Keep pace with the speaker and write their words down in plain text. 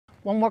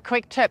One more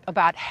quick tip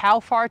about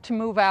how far to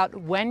move out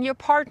when your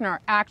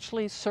partner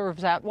actually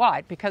serves out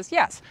wide, because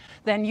yes,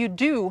 then you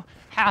do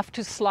have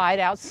to slide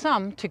out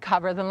some to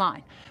cover the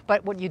line.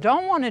 But what you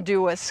don't want to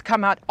do is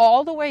come out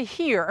all the way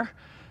here,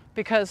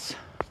 because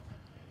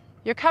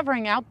you're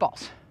covering out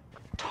balls.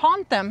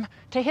 Taunt them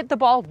to hit the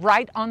ball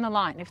right on the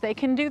line. If they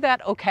can do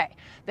that, okay.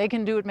 They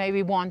can do it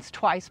maybe once,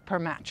 twice per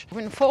match.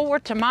 Moving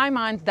forward, to my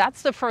mind,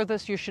 that's the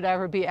furthest you should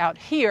ever be out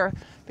here,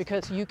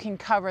 because you can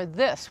cover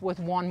this with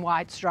one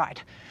wide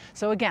stride.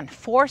 So again,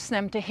 force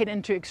them to hit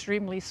into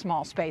extremely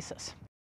small spaces.